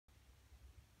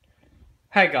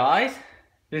Hey guys,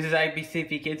 this is ABC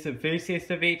for Kids and Enthusiasts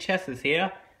of VHS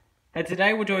here, and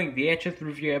today we're doing VHS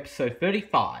review episode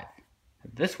 35.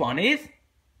 This one is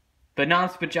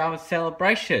Bananas Pyjamas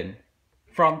Celebration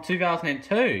from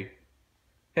 2002.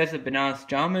 There's the Bananas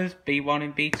Pyjamas B1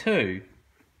 and B2.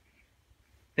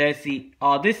 There's the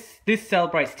this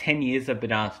celebrates 10 years of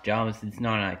Bananas Pyjamas since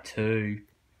 1992.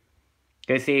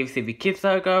 There's the ABC for Kids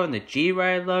logo and the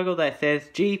G-rated logo that says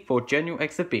G for General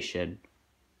Exhibition.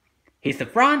 Here's the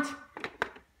front.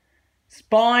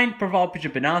 Spine profile picture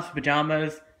Bananas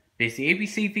Pyjamas. There's the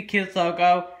ABC for Kids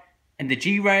logo and the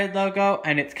G-rated logo,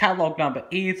 and its catalog number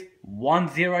is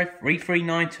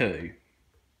 103392.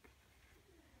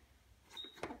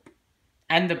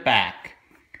 And the back.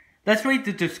 Let's read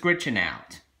the description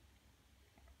out.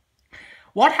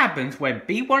 What happens when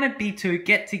B1 and B2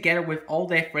 get together with all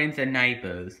their friends and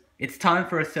neighbours? It's time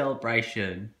for a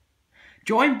celebration.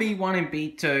 Join B1 and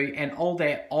B2 and all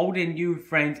their old and new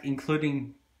friends,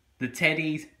 including the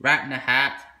Teddies, Rat in the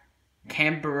Hat,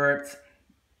 Camberets,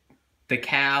 the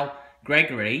Cow,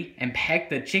 Gregory, and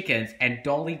Peg the Chickens, and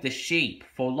Dolly the Sheep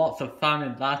for lots of fun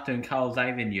and laughter in Carl's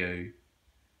Avenue.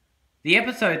 The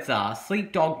episodes are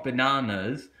Sleep Dog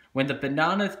Bananas, when the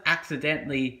bananas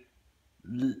accidentally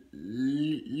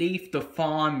leave the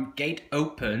farm gate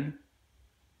open.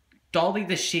 Dolly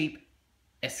the Sheep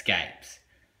escapes.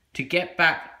 To get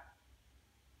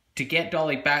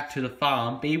Dolly back to the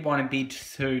farm, B1 and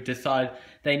B2 decide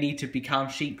they need to become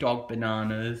sheepdog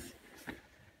bananas.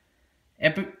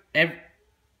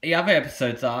 The other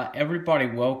episodes are Everybody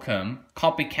Welcome,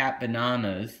 Copycat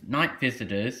Bananas, Night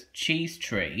Visitors, Cheese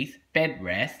Trees, Bed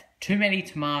Rest, Too Many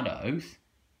Tomatoes,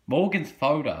 Morgan's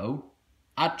Photo,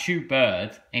 Two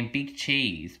Birds, and Big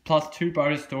Cheese, plus 2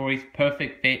 bonus stories,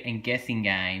 Perfect Fit and Guessing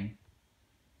Game.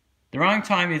 The running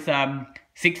time is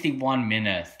 61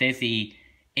 minutes. There's the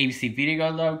ABC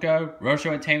Video logo,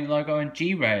 Roger Entertainment logo, and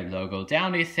G-rated logo.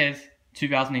 Down there says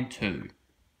 2002.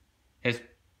 There's a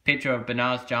picture of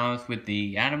Bananas Pyjamas with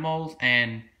the animals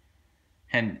and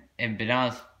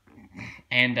bananas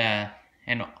and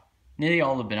nearly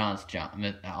all the Bananas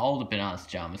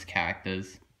Pyjamas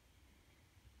characters.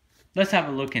 Let's have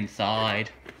a look inside.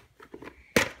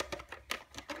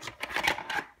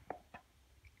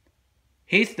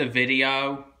 Here's the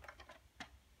video.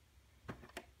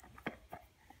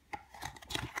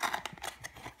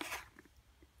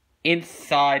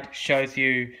 Inside shows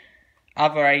you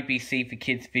other ABC for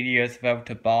Kids videos available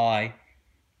to buy.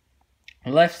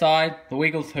 On the left side, The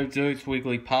Wiggles Who Do's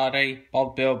Wiggly Party,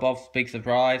 Bob Bill, Bob's Big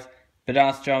Surprise,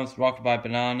 Bananas Pyjamas Rocked by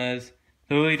Bananas,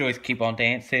 The Woolly Toys Keep on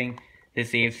Dancing.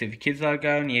 There's the ABC for Kids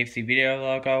logo and the ABC Video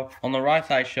logo. On the right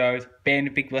side shows Bear in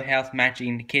the Big Blue House Magic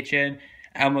in the Kitchen,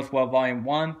 Elmo's World Volume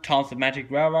 1, Tom's the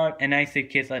Magic Railroad, and ABC for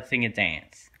Kids Let's Sing and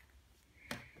Dance.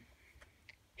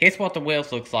 Here's what the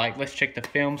wheels looks like. Let's check the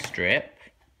film strip.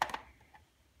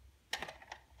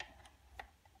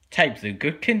 Tape's in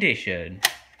good condition.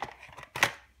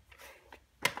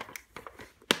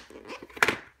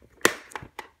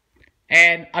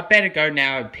 And I better go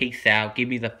now and peace out. Give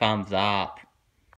me the thumbs up.